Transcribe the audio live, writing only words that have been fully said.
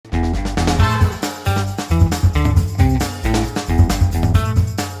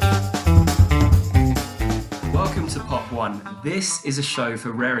1. This is a show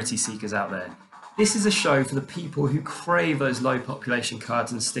for rarity seekers out there. This is a show for the people who crave those low population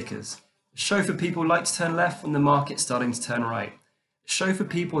cards and stickers. A show for people who like to turn left when the market's starting to turn right. A show for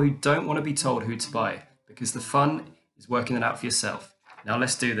people who don't want to be told who to buy, because the fun is working it out for yourself. Now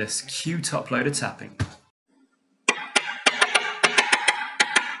let's do this. Cue top loader tapping.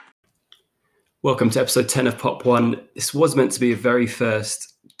 Welcome to episode 10 of Pop 1. This was meant to be a very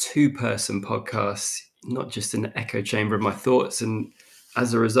first two-person podcast, not just an echo chamber of my thoughts. And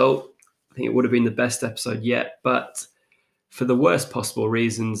as a result, I think it would have been the best episode yet. But for the worst possible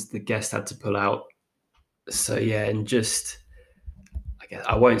reasons, the guest had to pull out. So yeah, and just, I guess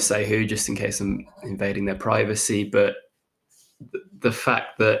I won't say who, just in case I'm invading their privacy. But the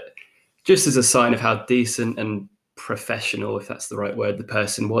fact that just as a sign of how decent and professional, if that's the right word, the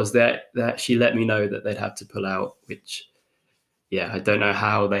person was, that actually let me know that they'd have to pull out, which, yeah, I don't know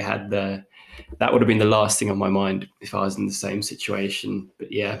how they had that would have been the last thing on my mind if I was in the same situation.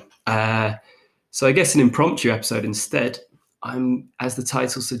 But yeah, so I guess an impromptu episode instead. I'm, as the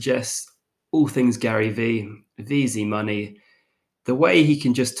title suggests, all things Gary Vee, Veesy money, the way he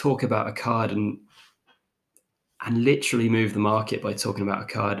can just talk about a card and literally move the market by talking about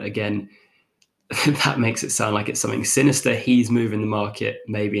a card. Again, that makes it sound like it's something sinister. He's moving the market,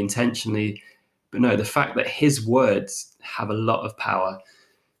 maybe intentionally, but no, the fact that his words have a lot of power.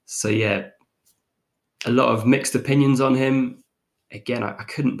 So yeah, a lot of mixed opinions on him. Again, I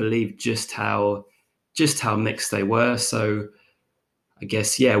couldn't believe just how mixed they were. So I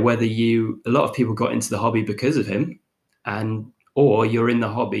guess, yeah, a lot of people got into the hobby because of him, or you're in the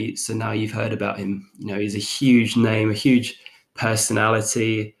hobby, so now you've heard about him. You know, he's a huge name, a huge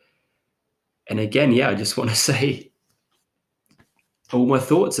personality. And again, yeah, I just want to say all my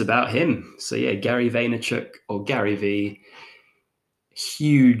thoughts about him. So yeah, Gary Vaynerchuk, or Gary Vee,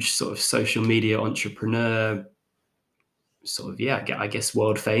 huge sort of social media entrepreneur, sort of, yeah, I guess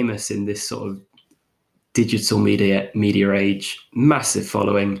world famous in this sort of digital media age, massive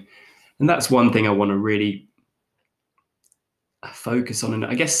following. And that's one thing I want to really focus on and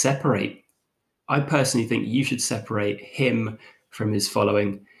I guess separate. I personally think you should separate him from his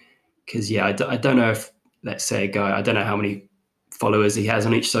following. Because, yeah, I don't know if, let's say, a guy, I don't know how many followers he has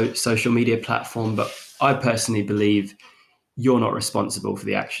on each social media platform, but I personally believe you're not responsible for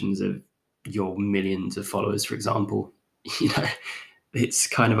the actions of your millions of followers, for example. You know, it's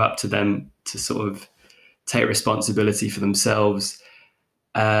kind of up to them to sort of take responsibility for themselves.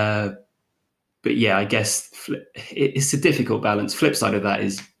 But yeah, I guess it's a difficult balance. Flip side of that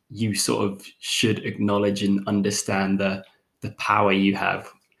is you sort of should acknowledge and understand the power you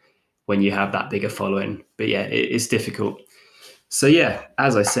have when you have that bigger following. But yeah, it's difficult. So yeah,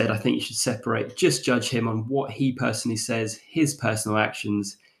 as I said, I think you should separate, just judge him on what he personally says, his personal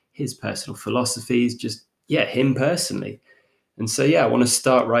actions, his personal philosophies, just, yeah, him personally. And so, yeah, I want to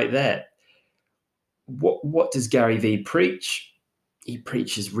start right there. What does Gary Vee preach? He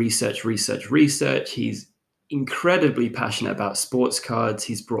preaches research, research, research. He's incredibly passionate about sports cards.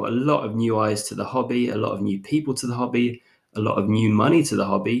 He's brought a lot of new eyes to the hobby, a lot of new people to the hobby, a lot of new money to the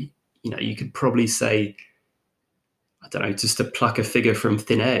hobby. You know, you could probably say, I don't know, just to pluck a figure from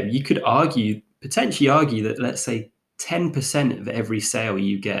thin air, you could potentially argue that, let's say, 10% of every sale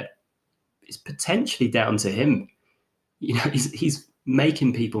you get is potentially down to him. You know, he's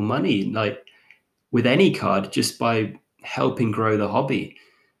making people money, like with any card, just by helping grow the hobby.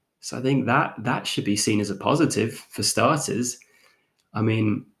 So I think that should be seen as a positive for starters. I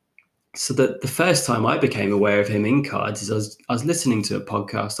mean, so the first time I became aware of him in cards is I was listening to a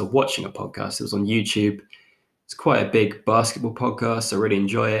podcast or watching a podcast. It was on YouTube. It's quite a big basketball podcast. I really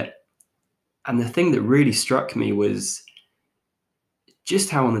enjoy it. And the thing that really struck me was just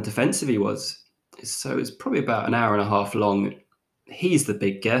how on the defensive he was. So it's probably about an hour and a half long. He's the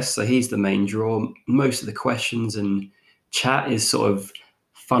big guest, so he's the main draw. Most of the questions and chat is sort of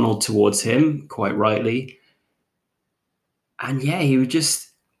funneled towards him, quite rightly. And yeah, he would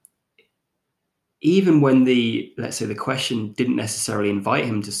just, even when let's say the question didn't necessarily invite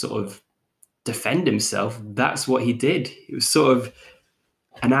him to sort of defend himself, that's what he did. It was sort of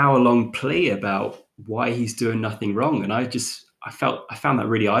an hour-long plea about why he's doing nothing wrong. And I found that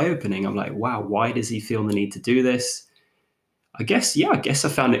really eye-opening. I'm like, wow, why does he feel the need to do this? I guess I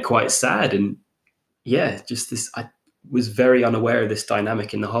found it quite sad. And yeah, just this, I was very unaware of this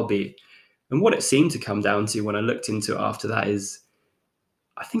dynamic in the hobby. And what it seemed to come down to when I looked into it after that is,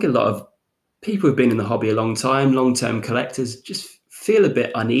 I think a lot of people who've been in the hobby a long time, long-term collectors, just feel a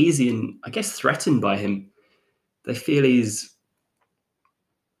bit uneasy and I guess threatened by him. They feel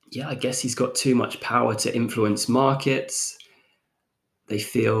I guess he's got too much power to influence markets. They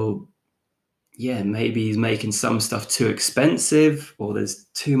feel yeah, maybe he's making some stuff too expensive, or there's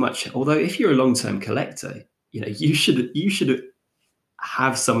too much. Although, if you're a long-term collector, you should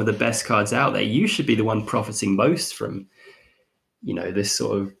have some of the best cards out there. You should be the one profiting most from this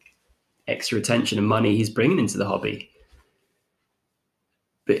sort of extra attention and money he's bringing into the hobby.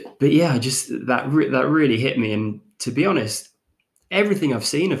 But yeah, just that really hit me. And to be honest, everything I've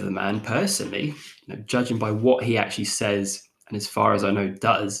seen of the man personally, judging by what he actually says, and as far as I know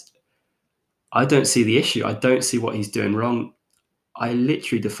does, I don't see the issue. I don't see what he's doing wrong. I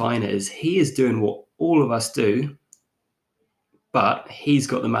literally define it as he is doing what all of us do, but he's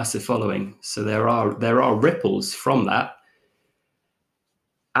got the massive following. So there are ripples from that.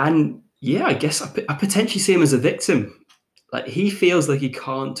 And yeah, I guess I potentially see him as a victim. Like, he feels like he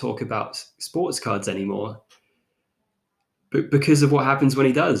can't talk about sports cards anymore, but because of what happens when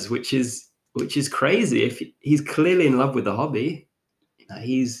he does, which is crazy. If he's clearly in love with the hobby,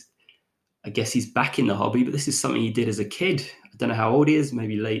 I guess he's back in the hobby, but this is something he did as a kid. I don't know how old he is,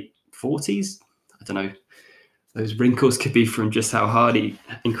 maybe late 40s. I don't know. Those wrinkles could be from just how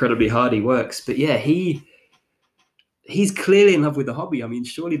incredibly hard he works. But yeah, he's clearly in love with the hobby. I mean,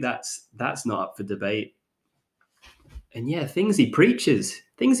 surely that's not up for debate. And yeah, things he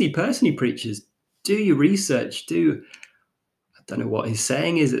personally preaches, do your research. I don't know what his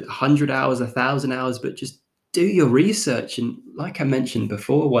saying is, 100 hours, 1,000 hours, but just do your research. And like I mentioned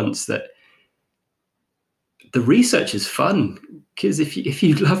before once, that the research is fun, because if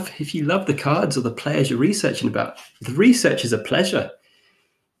you love the cards or the players you're researching about, the research is a pleasure.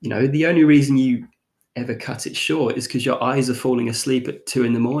 The only reason you ever cut it short is because your eyes are falling asleep at 2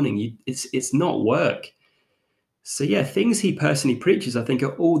 a.m. It's not work. So yeah, things he personally preaches, I think,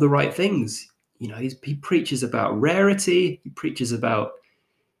 are all the right things. He preaches about rarity. He preaches about,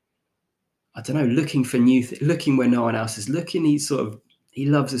 I don't know, looking for looking where no one else is looking. He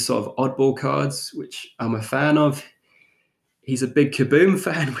loves the sort of oddball cards, which I'm a fan of. He's a big Kaboom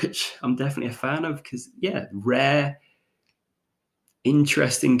fan, which I'm definitely a fan of, because yeah, rare,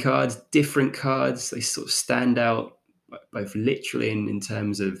 interesting cards, different cards. They sort of stand out, both literally and in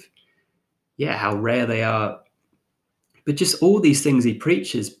terms of, yeah, how rare they are. But just all these things he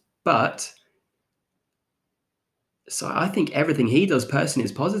preaches. But so I think everything he does personally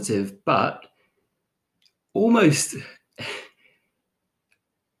is positive, but almost,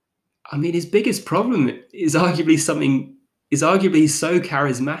 I mean, his biggest problem is arguably he's so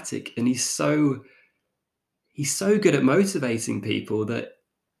charismatic, and he's so good at motivating people that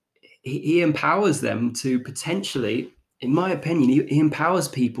he empowers them to potentially, in my opinion, he empowers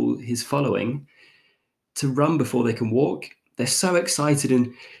people, his following, to run before they can walk. They're so excited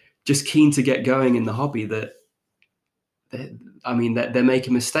and just keen to get going in the hobby that they're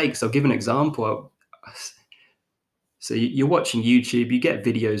making mistakes. I'll give an example. So you're watching YouTube, you get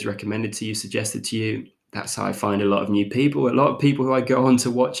videos recommended to you, suggested to you. That's how I find a lot of new people. A lot of people who I go on to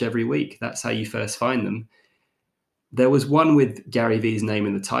watch every week, that's how you first find them. There was one with Gary Vee's name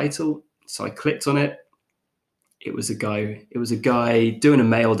in the title. So I clicked on it. It was a guy doing a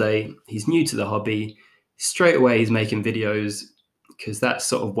mail day. He's new to the hobby. Straight away, he's making videos, because that's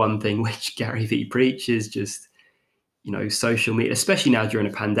sort of one thing which Gary Vee preaches, just, social media, especially now during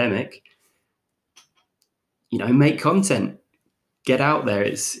a pandemic, make content, get out there.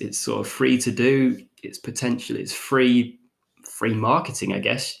 It's sort of free to do. It's free marketing, I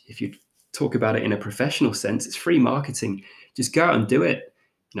guess. If you talk about it in a professional sense, it's free marketing. Just go out and do it.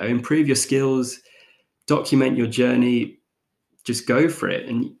 Improve your skills, document your journey, just go for it.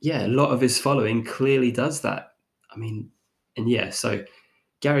 And yeah, a lot of his following clearly does that. I mean, and yeah, so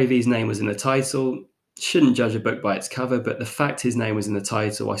Gary Vee's name was in the title. Shouldn't judge a book by its cover, but the fact his name was in the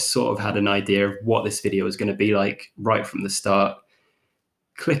title, I sort of had an idea of what this video was going to be like right from the start.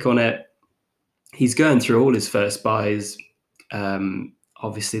 Click on it. He's going through all his first buys.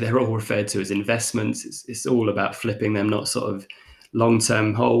 Obviously, they're all referred to as investments. It's all about flipping them, not sort of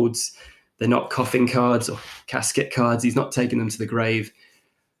long-term holds. They're not coffin cards or casket cards. He's not taking them to the grave.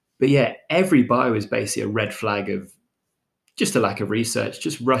 But yeah, every buy was basically a red flag of just a lack of research,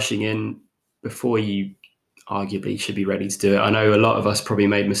 just rushing in before you arguably should be ready to do it. I know a lot of us probably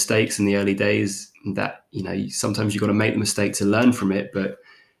made mistakes in the early days, that, sometimes you've got to make the mistake to learn from it. But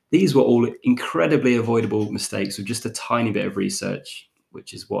these were all incredibly avoidable mistakes with just a tiny bit of research,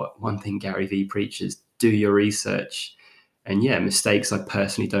 which is one thing Gary Vee preaches: do your research. And yeah, mistakes I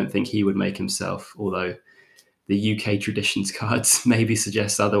personally don't think he would make himself, although the UK traditions cards maybe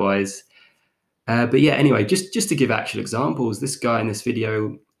suggest otherwise. But yeah, anyway, just to give actual examples, this guy in this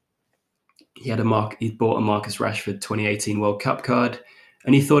video, he bought a Marcus Rashford 2018 World Cup card,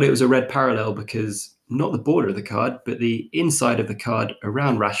 and he thought it was a red parallel because not the border of the card, but the inside of the card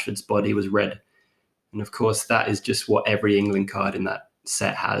around Rashford's body was red. And of course, that is just what every England card in that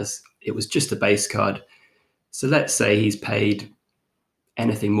set has. It was just a base card. So let's say he's paid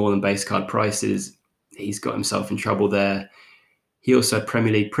anything more than base card prices. He's got himself in trouble there. He also had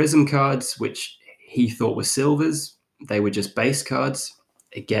Premier League Prism cards, which he thought were silvers. They were just base cards.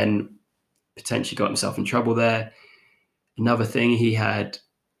 Again, potentially got himself in trouble there. Another thing, he had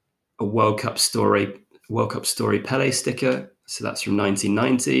a World Cup Story Pele sticker. So that's from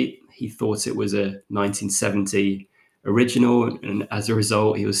 1990. He thought it was a 1970 original. And as a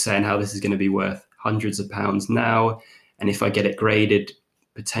result, he was saying how this is going to be worth hundreds of pounds now. And if I get it graded,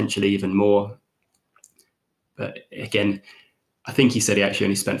 potentially even more. But again, I think he said he actually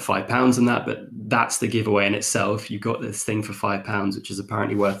only spent £5 on that, but that's the giveaway in itself. You got this thing for £5, which is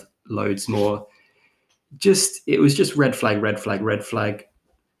apparently worth loads more. It was just red flag, red flag, red flag.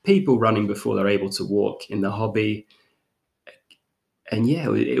 People running before they're able to walk in the hobby. And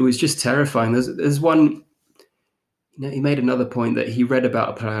yeah, it was just terrifying. There's one, he made another point that he read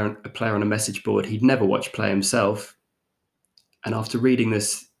about a player on a message board. He'd never watched play himself. And after reading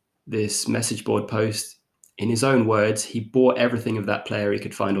this message board post, in his own words, he bought everything of that player he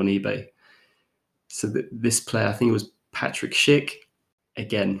could find on eBay. So this player, I think it was Patrick Schick.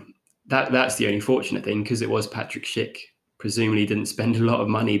 Again, that's the only fortunate thing, because it was Patrick Schick. Presumably didn't spend a lot of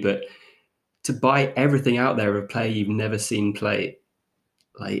money, but to buy everything out there of a player you've never seen play,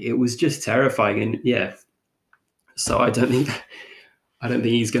 like, it was just terrifying. And yeah, so I don't think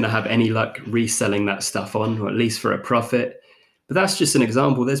he's going to have any luck reselling that stuff on, or at least for a profit. But that's just an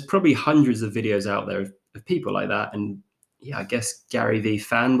example. There's probably hundreds of videos out there of people like that. And yeah, I guess Gary Vee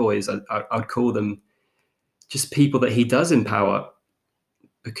fanboys, I'd call them, just people that he does empower,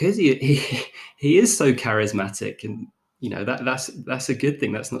 because he is so charismatic. And that's a good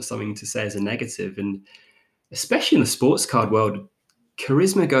thing. That's not something to say as a negative. And especially in the sports card world,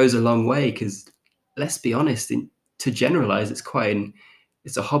 charisma goes a long way, because let's be honest, to generalize,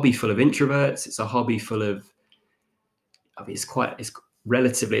 it's a hobby full of introverts. It's a hobby full of, it's quite a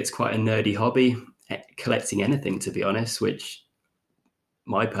nerdy hobby, collecting anything, to be honest, which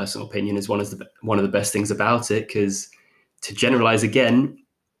my personal opinion is one of the best things about it. Because to generalize again,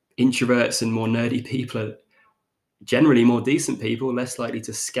 introverts and more nerdy people are generally more decent people, less likely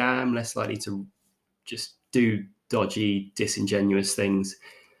to scam, less likely to just do dodgy, disingenuous things.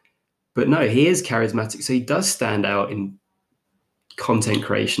 But no, he is charismatic, so he does stand out in content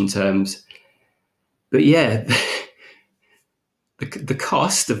creation terms. But yeah, the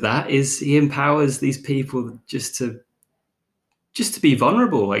cost of that is he empowers these people just to be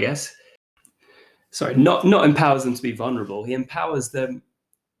vulnerable, I guess. Sorry, not empowers them to be vulnerable. He empowers them.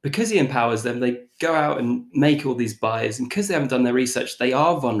 Because he empowers them, they go out and make all these buys, and because they haven't done their research, they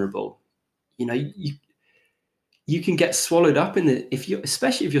are vulnerable. You can get swallowed up in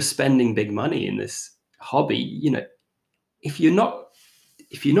especially if you're spending big money in this hobby. If you're not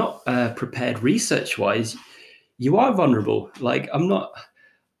prepared research wise, you are vulnerable. Like, I'm not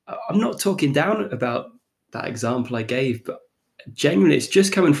talking down about that example I gave, but genuinely, it's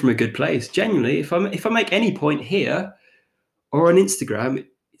just coming from a good place. Genuinely, if I make any point here or on Instagram,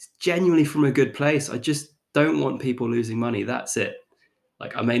 it's genuinely from a good place. I just don't want people losing money. That's it.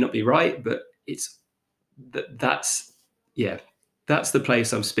 Like, I may not be right, but that's the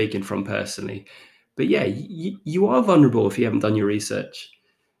place I'm speaking from personally. But yeah, you are vulnerable if you haven't done your research.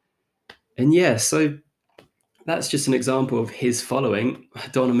 And yeah, so that's just an example of his following. I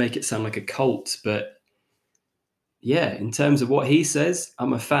don't want to make it sound like a cult, but yeah, in terms of what he says,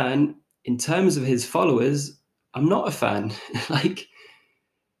 I'm a fan. In terms of his followers, I'm not a fan. Like,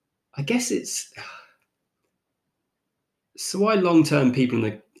 I guess it's so why long-term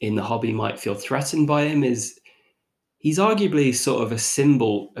people in the hobby might feel threatened by him is he's arguably sort of a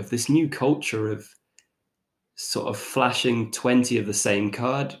symbol of this new culture of sort of flashing 20 of the same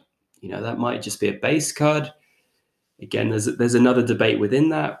card. That might just be a base card. Again, there's another debate within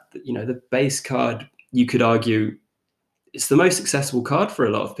that. The base card, you could argue, it's the most accessible card for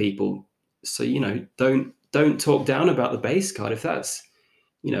a lot of people. So, don't talk down about the base card. If that's,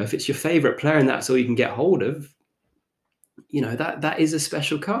 if it's your favorite player and that's all you can get hold of, that is a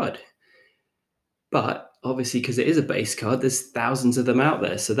special card. But obviously, because it is a base card, there's thousands of them out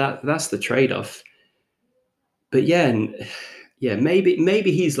there. So that's the trade-off. But yeah,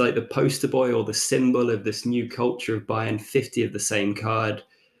 maybe he's like the poster boy or the symbol of this new culture of buying 50 of the same card,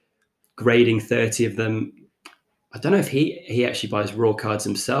 grading 30 of them. I don't know if he actually buys raw cards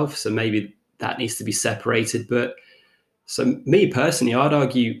himself, so maybe that needs to be separated. But so me personally, I'd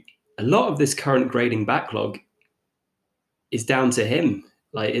argue a lot of this current grading backlog is down to him.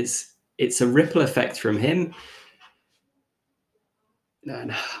 Like, it's it's a ripple effect from him.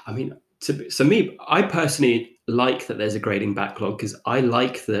 And I mean, so me, I personally like that there's a grading backlog, because I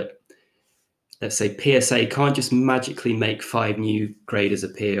like that, let's say, PSA can't just magically make 5 new graders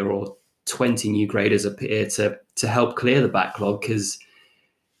appear or 20 new graders appear to help clear the backlog. Because,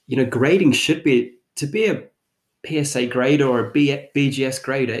 grading should be, to be a PSA grader or a BGS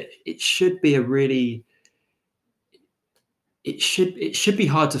grader, it should be it should be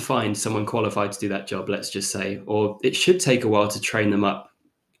hard to find someone qualified to do that job, let's just say, or it should take a while to train them up,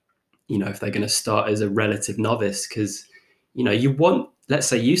 if they're going to start as a relative novice. Because, you want, let's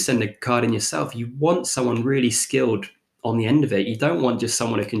say you send a card in yourself, you want someone really skilled on the end of it. You don't want just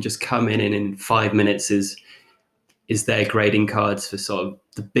someone who can just come in and in 5 minutes is their grading cards for sort of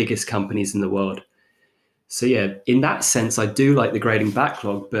the biggest companies in the world. So yeah, in that sense, I do like the grading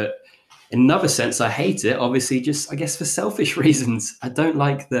backlog, but in another sense, I hate it, obviously, just, I guess, for selfish reasons. I don't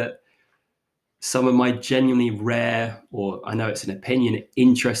like that some of my genuinely rare, or I know it's an opinion,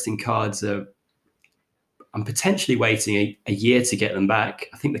 interesting cards I'm potentially waiting a year to get them back.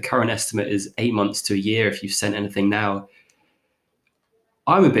 I think the current estimate is 8 months to a year if you've sent anything now.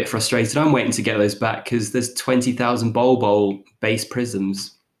 I'm a bit frustrated. I'm waiting to get those back because there's 20,000 Bol base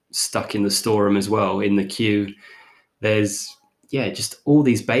prisms stuck in the storeroom as well, in the queue. There's, just all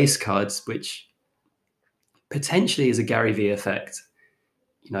these base cards, which potentially is a Gary Vee effect,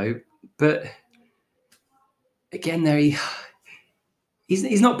 but again,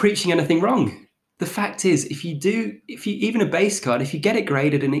 he's not preaching anything wrong. The fact is, if you even a base card, if you get it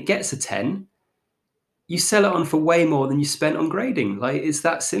graded and it gets a 10, you sell it on for way more than you spent on grading. Like, it's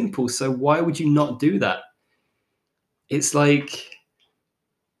that simple. So why would you not do that? It's like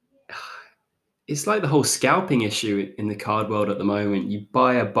the whole scalping issue in the card world at the moment. You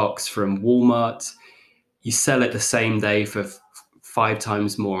buy a box from Walmart, you sell it the same day for 5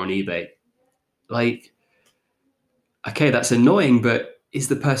 times more on eBay. Like, okay, that's annoying, but is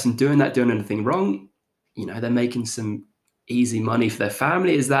the person doing anything wrong? They're making some easy money for their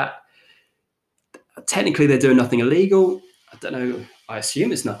family. Is that technically they're doing nothing illegal? I don't know. I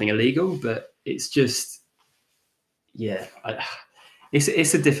assume it's nothing illegal, but it's just,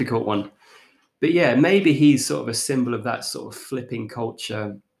 it's a difficult one. But yeah, maybe he's sort of a symbol of that sort of flipping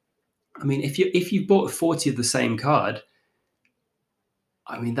culture. I mean, if you bought 40 of the same card,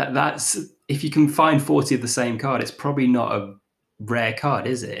 I mean, that's if you can find 40 of the same card, it's probably not a rare card,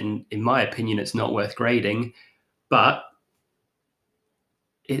 is it? And in my opinion, it's not worth grading, but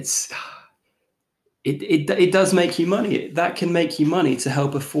it does make you money. That can make you money to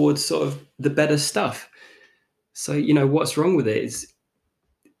help afford sort of the better stuff. So, what's wrong with it is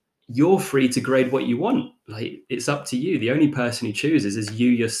you're free to grade what you want. Like, it's up to you. The only person who chooses is you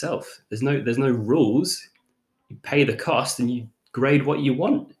yourself. There's no rules. You pay the cost and you grade what you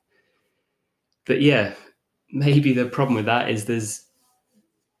want. But yeah, maybe the problem with that is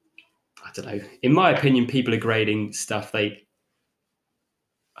I don't know. In my opinion, people are grading stuff they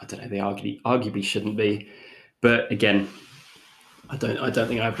arguably shouldn't be. But again, I don't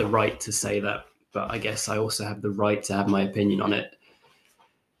think I have the right to say that. But I guess I also have the right to have my opinion on it.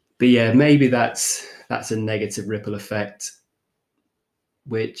 But yeah, maybe that's a negative ripple effect,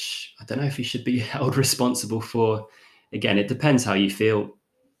 which I don't know if you should be held responsible for. Again, it depends how you feel.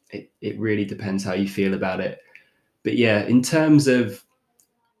 It really depends how you feel about it. But yeah, in terms of,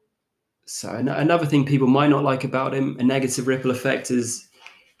 so another thing people might not like about him, a negative ripple effect, is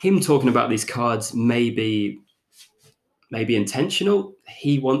him talking about these cards maybe intentional.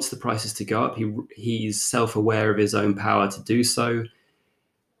 He wants the prices to go up. He's self-aware of his own power to do so.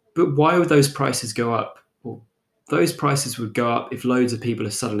 But why would those prices go up? Well, those prices would go up if loads of people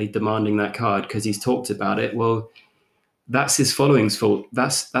are suddenly demanding that card because he's talked about it. Well, that's his following's fault.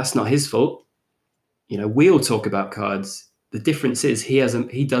 That's not his fault. We all talk about cards. The difference is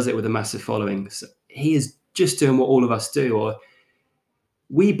he does it with a massive following. So he is just doing what all of us do. Or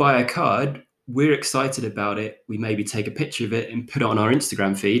we buy a card, we're excited about it. We maybe take a picture of it and put it on our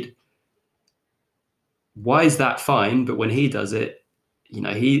Instagram feed. Why is that fine? But when he does it,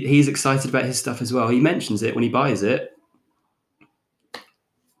 he's excited about his stuff as well. He mentions it when he buys it.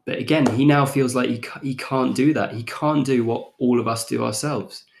 But again, he now feels like he can't do that. He can't do what all of us do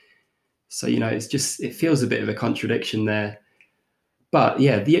ourselves. So, it feels a bit of a contradiction there. But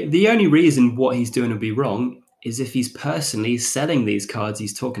yeah, the only reason what he's doing would be wrong is if he's personally selling these cards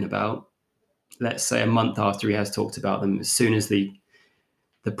he's talking about, let's say a month after he has talked about them, as soon as the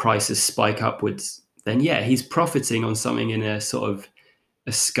prices spike upwards, then yeah, he's profiting on something in a sort of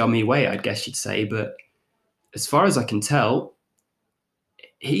a scummy way, I guess you'd say. But as far as I can tell,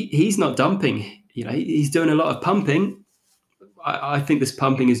 he's not dumping. He's doing a lot of pumping. I think this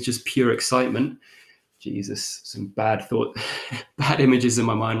pumping is just pure excitement. Jesus, some bad thought, bad images in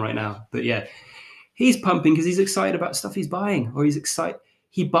my mind right now. But yeah, he's pumping because he's excited about stuff he's buying, or he's excited.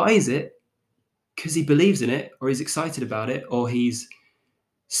 He buys it because he believes in it, or he's excited about it, or he's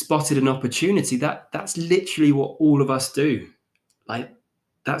spotted an opportunity. That's literally what all of us do. Like,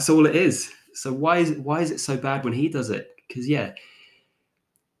 that's all it is. So why is it so bad when he does it? Because yeah,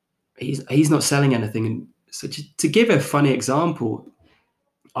 he's not selling anything. And so to give a funny example,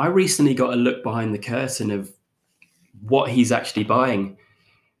 I recently got a look behind the curtain of what he's actually buying.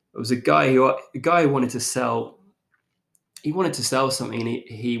 It was a guy who wanted to sell. He wanted to sell something, and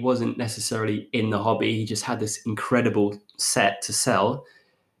he wasn't necessarily in the hobby. He just had this incredible set to sell,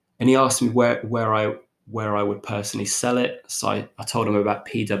 and he asked me where I would personally sell it. So I told him about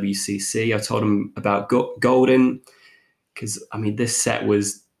PWCC. I told him about Golden, because I mean, this set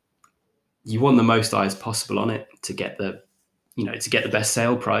was, you want the most eyes possible on it to get the best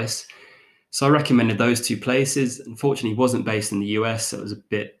sale price. So I recommended those two places. Unfortunately, it wasn't based in the US, so it was a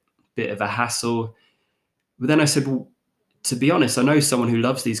bit of a hassle. But then I said, well, to be honest, I know someone who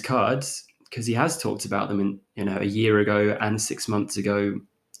loves these cards, because he has talked about them a year ago and 6 months ago.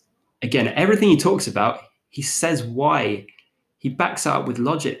 Again, everything he talks about, he says why. He backs it up with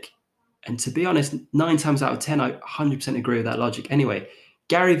logic. And to be honest, 9 times out of 10, I 100% agree with that logic. Anyway,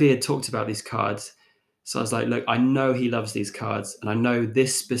 Gary Vee had talked about these cards. So I was like, look, I know he loves these cards, and I know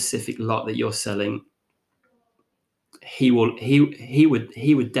this specific lot that you're selling, he would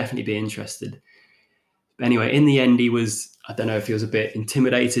definitely be interested. But anyway, in the end, I don't know if he was a bit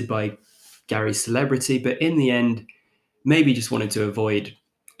intimidated by Gary's celebrity, but in the end, maybe just wanted to avoid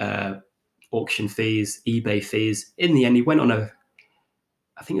auction fees, eBay fees. In the end, he went on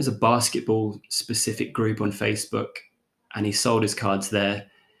I think it was a basketball specific group on Facebook, and he sold his cards there.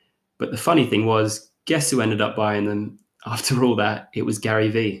 But the funny thing was, guess who ended up buying them after all that? It was Gary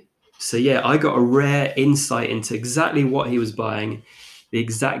Vee. So yeah, I got a rare insight into exactly what he was buying the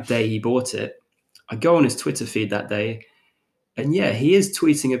exact day he bought it. I go on his Twitter feed that day, and yeah, he is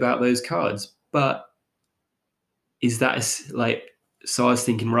tweeting about those cards. But is that like, so I was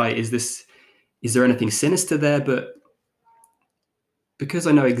thinking, right, is there anything sinister there? But because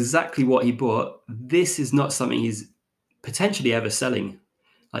I know exactly what he bought, this is not something he's potentially ever selling.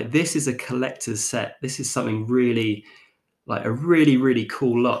 Like, this is a collector's set. This is something really, like a really, really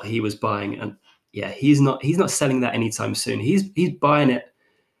cool lot he was buying. And yeah, he's not selling that anytime soon. He's buying it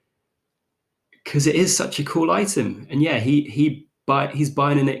because it is such a cool item. And yeah, he's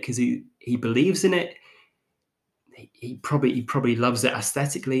buying in it because he believes in it. He probably loves it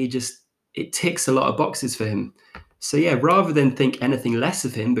aesthetically. It ticks a lot of boxes for him. So yeah, rather than think anything less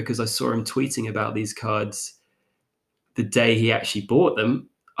of him because I saw him tweeting about these cards the day he actually bought them,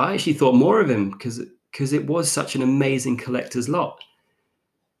 I actually thought more of him because it was such an amazing collector's lot.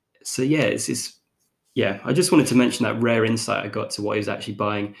 So yeah, I just wanted to mention that rare insight I got to what he was actually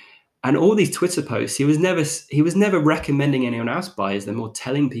buying. And all these Twitter posts, he was never recommending anyone else buys them or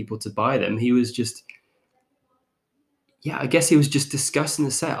telling people to buy them. He was just, yeah, I guess he was just discussing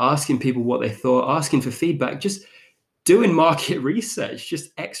the set, asking people what they thought, asking for feedback, just doing market research,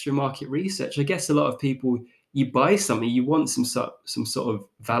 just extra market research. I guess a lot of people, you buy something, you want some sort of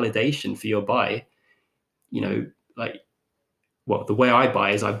validation for your buy. Like, well, the way I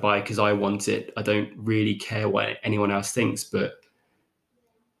buy is I buy because I want it. I don't really care what anyone else thinks. But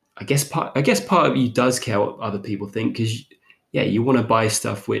I guess part of you does care what other people think, because yeah, you want to buy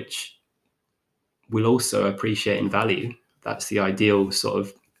stuff which will also appreciate in value. That's the ideal sort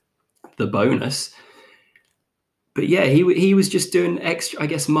of the bonus. But yeah, he was just doing extra, I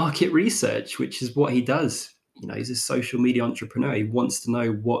guess, market research, which is what he does. He's a social media entrepreneur. He wants to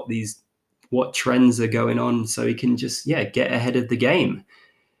know what trends are going on, so he can just get ahead of the game.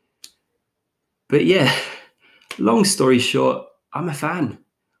 But yeah, long story short, I'm a fan.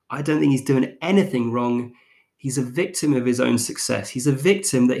 I don't think he's doing anything wrong. He's a victim of his own success. He's a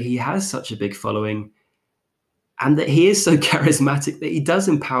victim that he has such a big following, and that he is so charismatic that he does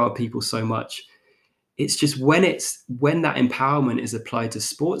empower people so much. It's just when that empowerment is applied to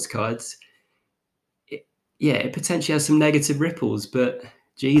sports cards, it potentially has some negative ripples. But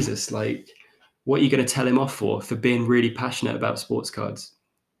Jesus, like, what are you going to tell him off for being really passionate about sports cards?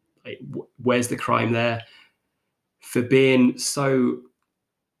 Like, where's the crime there? For being so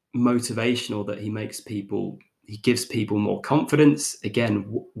motivational that he gives people more confidence. Again,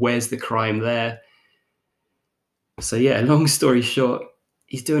 where's the crime there? So yeah, long story short,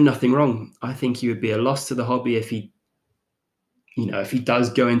 he's doing nothing wrong. I think he would be a loss to the hobby if he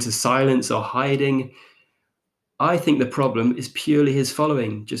does go into silence or hiding. I think the problem is purely his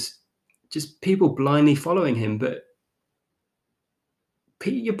following, just people blindly following him. But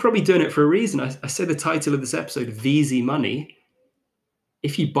you're probably doing it for a reason. I said the title of this episode, Veesy Money.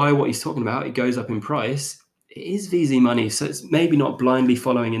 If you buy what he's talking about, it goes up in price. It is Veesy money. So it's maybe not blindly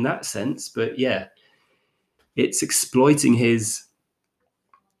following in that sense, but yeah, it's exploiting his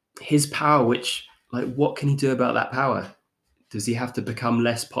power, which, like, what can he do about that power? Does he have to become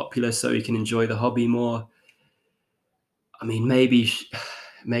less popular so he can enjoy the hobby more? I mean,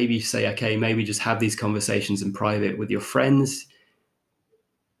 maybe say, okay, maybe just have these conversations in private with your friends.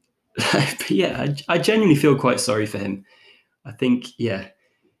 But yeah, I genuinely feel quite sorry for him. I think, yeah,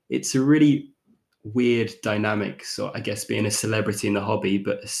 it's a really weird dynamic. So I guess being a celebrity in the hobby,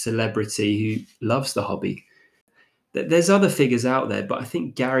 but a celebrity who loves the hobby. There's other figures out there, but I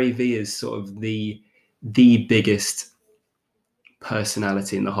think Gary Vee is sort of the biggest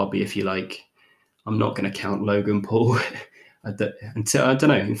personality in the hobby, if you like. I'm not going to count Logan Paul I don't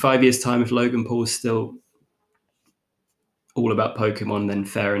know. In 5 years' time, if Logan Paul is still all about Pokemon, then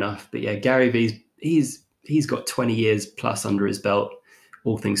fair enough. But yeah, Gary Vee, he's got 20 years plus under his belt.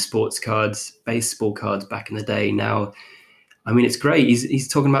 All things sports cards, baseball cards back in the day. Now, I mean, it's great. He's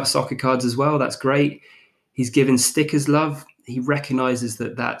talking about soccer cards as well. That's great. He's given stickers love. He recognizes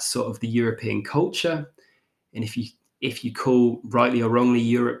that that's sort of the European culture. And if you call, rightly or wrongly,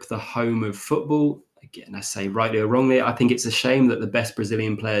 Europe the home of football, again, I say rightly or wrongly, I think it's a shame that the best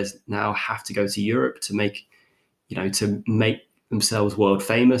Brazilian players now have to go to Europe to make themselves world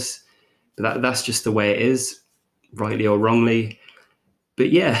famous. But that's just the way it is, rightly or wrongly.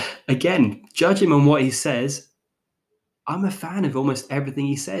 But yeah, again, judge him on what he says. I'm a fan of almost everything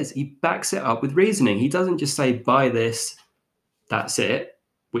he says. He backs it up with reasoning. He doesn't just say, buy this, that's it,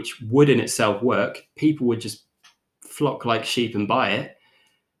 which would in itself work. People would just flock like sheep and buy it.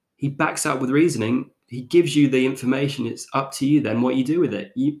 He backs up with reasoning. He gives you the information. It's up to you then what you do with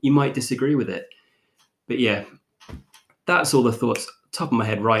it. You might disagree with it. But yeah, that's all the thoughts top of my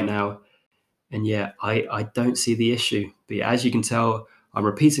head right now. And yeah, I don't see the issue. But yeah, as you can tell, I'm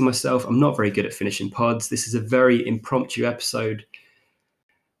repeating myself. I'm not very good at finishing pods. This is a very impromptu episode.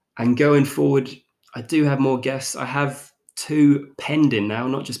 And going forward, I do have more guests. I have 2 penned in now,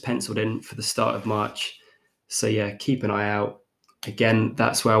 not just penciled in, for the start of March. So yeah, keep an eye out. Again,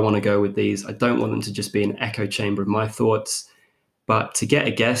 that's where I want to go with these. I don't want them to just be an echo chamber of my thoughts. But to get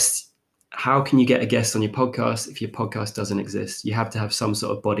a guest, how can you get a guest on your podcast if your podcast doesn't exist? You have to have some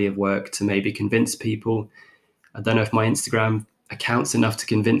sort of body of work to maybe convince people. I don't know if my Instagram account's enough to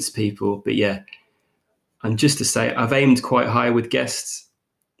convince people, but yeah. And just to say, I've aimed quite high with guests.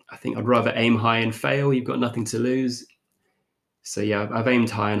 I think I'd rather aim high and fail. You've got nothing to lose. So yeah, I've aimed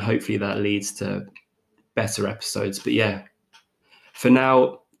high, and hopefully that leads to better episodes. But yeah, for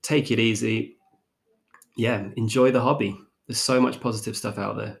now, take it easy. Yeah, enjoy the hobby. There's so much positive stuff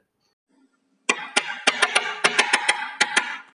out there.